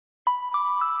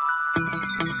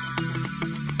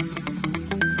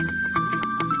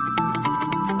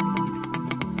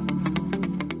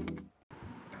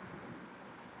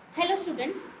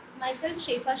students, myself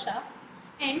Shefa Shah,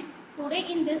 and today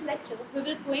in this lecture we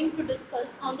will going to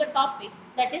discuss on the topic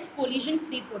that is collision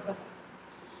free protocols.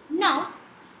 Now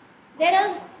there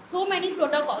are so many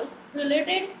protocols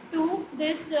related to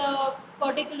this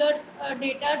particular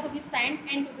data to be sent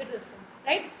and to be received,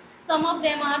 right? Some of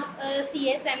them are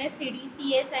CSMSCD,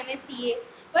 CSMSCA,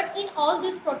 but in all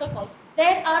these protocols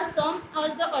there are some or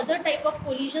the other type of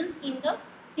collisions in the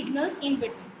signals in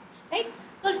between, right?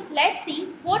 So let's see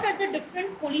what are the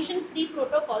different collision free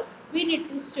protocols we need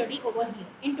to study over here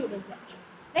in today's lecture,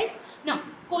 right? Now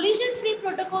collision free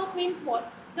protocols means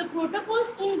what? The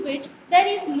protocols in which there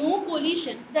is no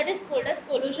collision, that is called as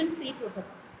collision free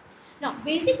protocols. Now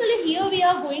basically here we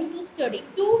are going to study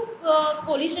two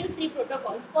collision free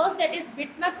protocols. First, that is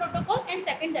bitmap protocol, and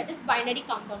second, that is binary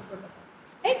countdown protocol,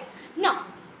 right? Now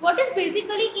what is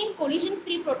basically in collision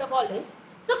free protocol is,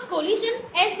 so collision,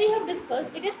 as we have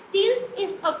discussed, it is still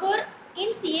is occur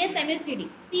in CSMACD.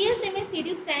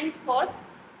 CSMACD stands for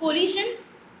collision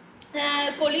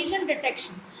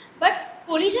detection, but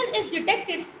collision is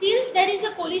detected, still there is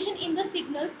a collision in the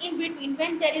signals in between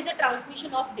when there is a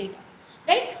transmission of data,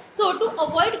 right? So to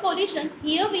avoid collisions,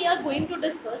 here we are going to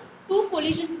discuss two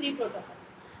collision free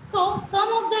protocols. So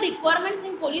some of the requirements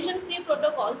in collision free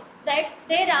protocols, that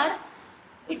there are,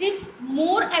 it is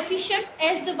more efficient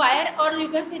as the wire, or you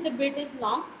can say the bit is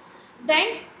long,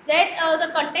 then that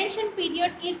the contention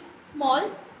period is small,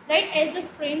 right, as the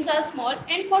frames are small.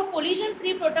 And for collision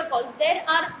free protocols there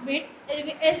are bits,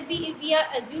 as we are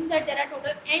assume that there are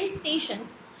total n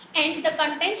stations, and the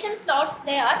contention slots,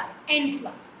 they are n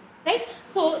slots, right?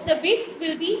 So the bits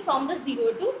will be from the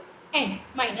 0 to n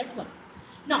minus 1.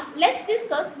 Now let's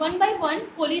discuss one by one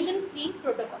collision free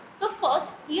protocols. So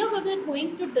first here we will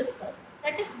going to discuss,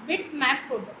 that is bitmap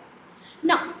protocol.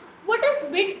 Now what is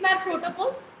bitmap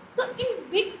protocol? So in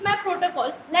bitmap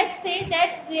protocol, let's say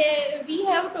that we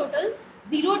have total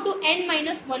 0 to n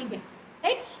minus 1 bits,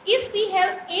 right? If we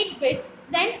have 8 bits,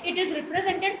 then it is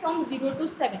represented from 0 to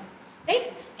 7,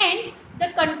 right? And the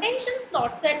contention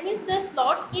slots, that means the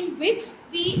slots in which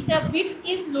the bit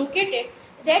is located,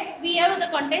 that we have the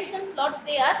contention slots,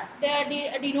 they are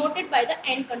denoted by the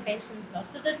n contention slots.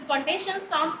 So the contention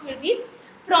slots will be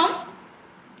from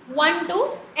 1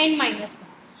 to n minus 1,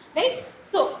 right?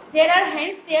 So there are,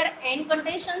 hence there are n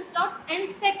contention slots, and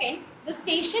second, the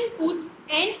station puts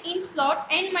n in slot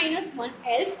n minus 1,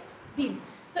 else 0.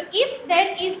 So if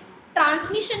there is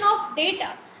transmission of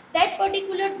data, that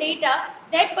particular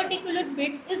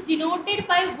bit is denoted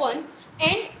by 1,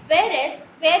 and whereas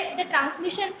where the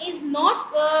transmission is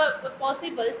not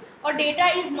possible, or data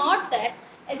is not there,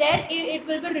 it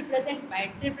will be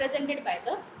represented by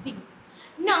the 0.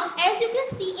 Now as you can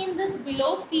see in this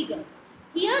below figure,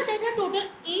 here there are total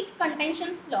 8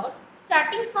 contention slots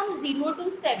starting from 0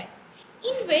 to 7,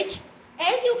 in which,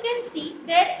 as you can see,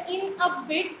 there in a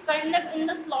bit in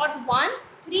the slot 1,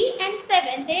 3 and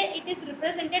 7, there it is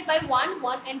represented by 1,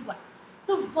 1 and 1.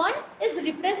 So 1 is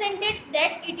represented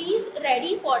that it is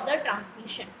ready for the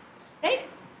transmission, right?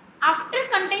 After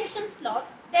contention slot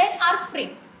there are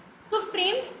frames. So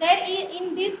frames, there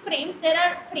in these frames there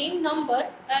are frame number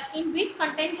in which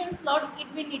contention slot it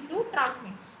will need to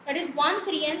transmit, that is 1,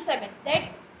 3 and 7. That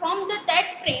from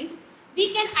that frames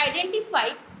we can identify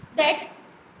that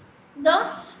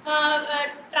the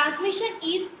transmission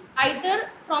is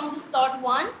either from the slot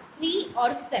 1, 3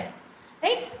 or 7,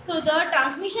 right? So the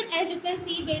transmission, as you can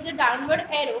see with the downward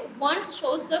arrow, 1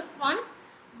 shows the front,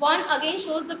 1 again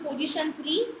shows the position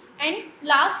 3, and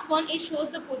last one it shows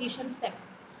the position 7.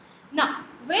 Now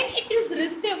when it is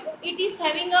received, it is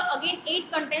having again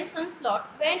 8 contention slot.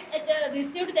 When it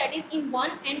received, that is in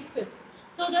 1 and 5th.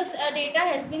 So this data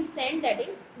has been sent, that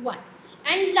is 1.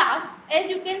 And last, as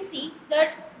you can see,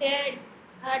 that the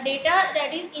data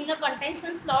that is in the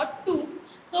contention slot 2.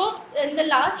 So in the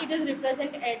last it is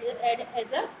represented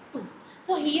as a 2.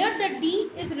 So here the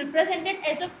D is represented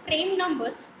as a frame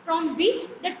number from which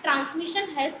the transmission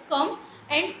has come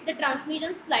and the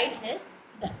transmission slide has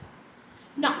done.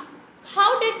 Now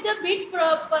how did the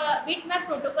bitmap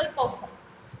protocol perform?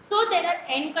 So there are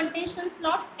n contention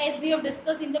slots, as we have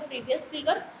discussed in the previous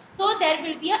figure. So there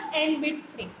will be a n bit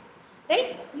frame,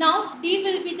 right? Now D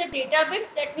will be the data bits,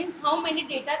 that means how many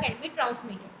data can be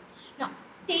transmitted. Now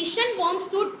station wants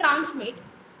to transmit,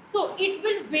 so it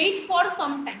will wait for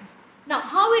some times. Now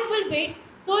how it will wait?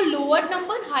 So lower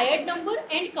number, higher number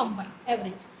and combined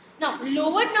average. Now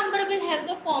lower number will have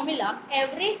the formula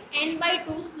average n by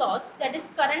 2 slots, that is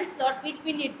current slot which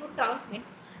we need to transmit,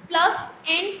 plus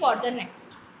n for the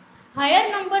next. Higher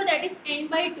number, that is n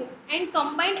by 2, and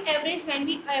combined average, when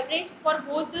we average for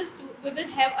both these two, we will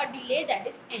have a delay, that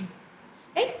is n,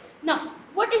 right? Now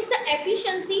what is the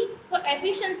efficiency? So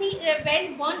efficiency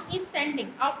when one is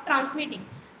sending of transmitting.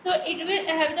 So it will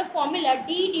have the formula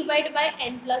d divided by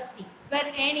n plus t,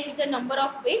 where n is the number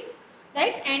of bits,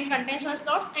 right, and contention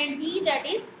slots, and d that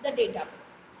is the data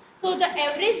bits. So the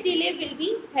average delay will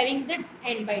be having the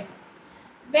n by 2.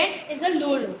 When is a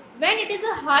low load, when it is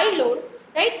a high load,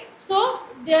 right, so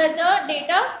the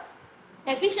data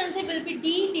efficiency will be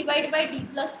d divided by d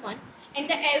plus 1, and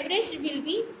the average delay will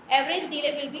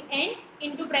be n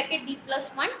into bracket d plus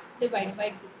 1 divided by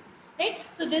 2, right.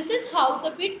 So this is how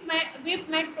the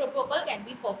bitmap protocol can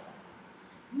be performed.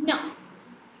 Now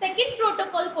second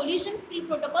protocol, collision free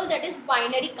protocol, that is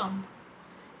binary countdown.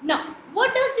 Now,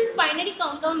 what does this binary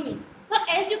countdown means? So,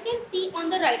 as you can see on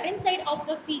the right hand side of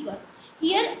the figure,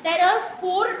 here there are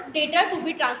 4 data to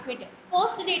be transmitted.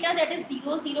 First data, that is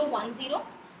 0010,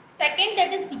 second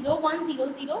that is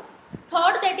 0100,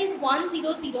 third that is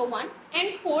 1001,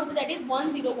 and fourth that is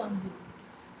 1010.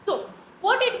 So,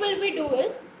 what it will be do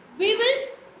is, we will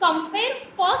compare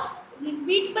first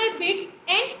bit by bit,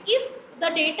 and if the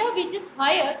data which is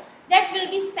higher, that will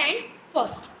be sent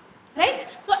first, right.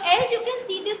 So as you can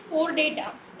see this 4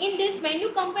 data, in this when you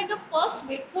compare the first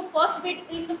bit, so first bit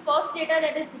in the first data,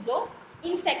 that is 0,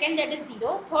 in second that is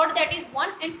 0, third that is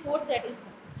 1, and fourth that is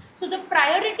 1. So the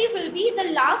priority will be the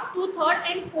last 2, third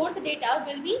and fourth data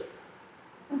will be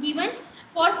given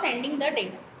for sending the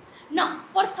data. Now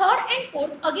for third and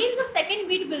fourth, again the second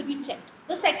bit will be checked.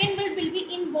 The second bit will be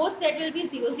in both, that will be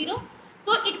 00.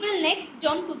 So it will next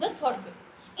jump to the third bit.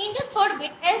 In the third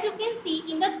bit, as you can see,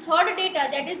 in the third data,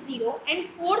 that is 0, and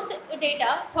fourth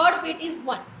data, third bit is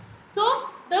 1. So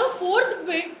the fourth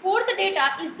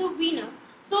data is the winner.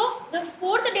 So the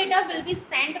fourth data will be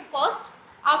sent first.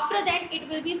 After that, it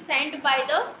will be sent by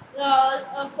the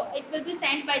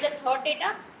third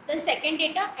data, the second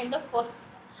data, and the first.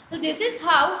 So this is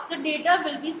how the data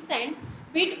will be sent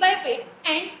bit by bit,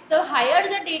 and the higher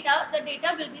the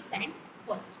data will be sent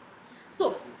first.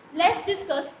 So let's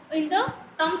discuss in the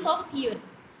terms of theory.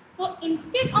 So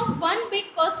instead of 1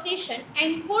 bit per station,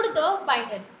 encode the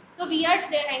binary. So we are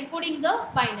encoding the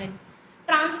binary.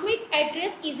 Transmit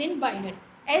address is in binary.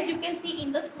 As you can see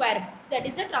in the square box, that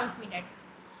is the transmit address.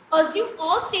 Assume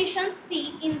all stations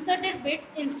see inserted bit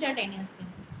instantaneously.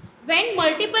 When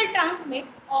multiple transmit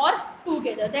or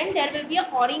together, then there will be a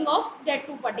ORing of that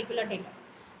 2 particular data.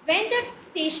 When the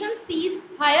station sees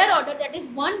higher order, that is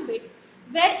 1 bit,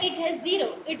 where it has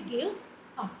 0, it gives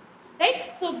up,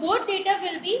 right. So both data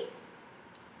will be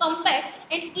compared,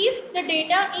 and if the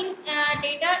data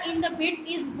in the bit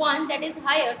is 1, that is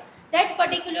higher, that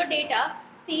particular data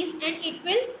sees and it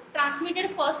will transmit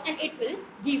it first and it will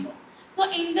give up. So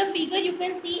in the figure you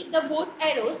can see the both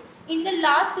arrows. In the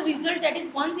last result, that is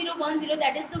 1010,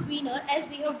 that is the winner, as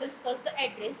we have discussed the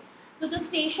address. So the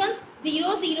stations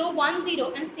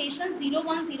 0010 and station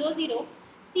 0100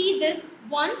 see this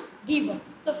one give up.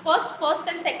 So first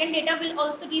and second data will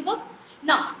also give up.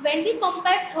 Now when we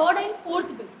compare third and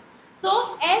fourth bit,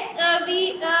 so as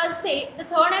we say the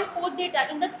third and fourth data,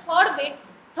 in the third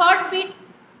bit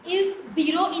is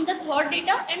 0 in the third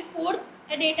data, and fourth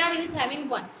data is having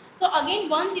 1. So again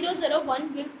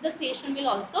 1001 will, the station will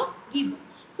also give.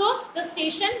 So the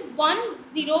station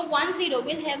 1010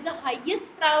 will have the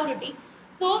highest priority.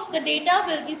 So the data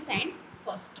will be sent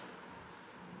first.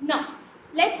 Now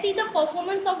let's see the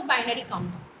performance of binary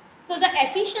countdown. So the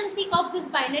efficiency of this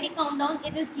binary countdown,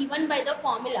 it is given by the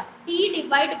formula d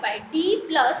divided by d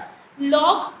plus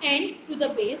log n to the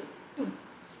base 2.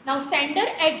 Now sender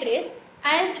address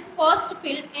as first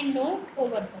field and no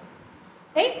overflow,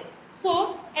 right.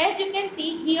 So as you can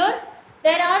see here,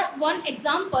 there are one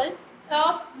example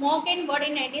of mock and word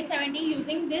in 1970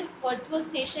 using this virtual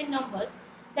station numbers,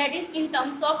 that is in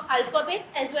terms of alphabets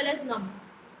as well as numbers,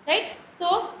 right.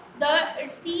 So the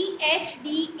C, H,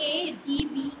 D, A, G,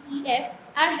 B, E, F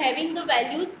are having the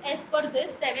values as per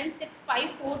this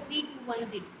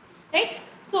 7654310, right.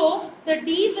 So the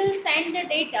D will send the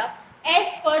data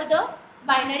as per the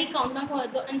binary countdown,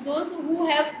 and those who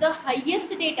have the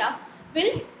highest data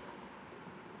will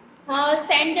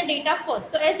send the data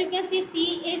first. So as you can see,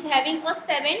 C is having a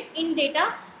 7 in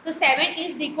data. The 7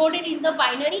 is decoded in the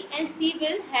binary, and C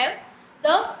will have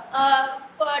the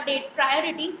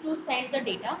priority to send the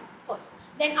data first.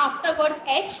 Then afterwards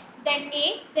H, then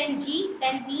A, then G,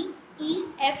 then B, E,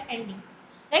 F and D.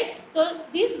 Right? So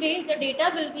this way the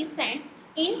data will be sent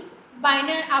in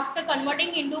binary after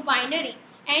converting into binary,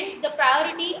 and the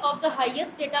priority of the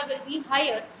highest data will be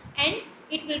higher, and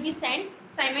it will be sent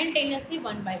simultaneously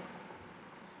one by one.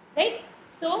 Right.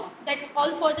 So that's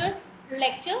all for the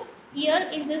lecture. Here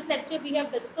in this lecture we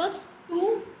have discussed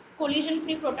two collision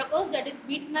free protocols, that is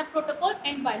bitmap protocol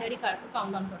and binary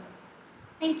countdown protocol.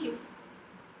 Thank you.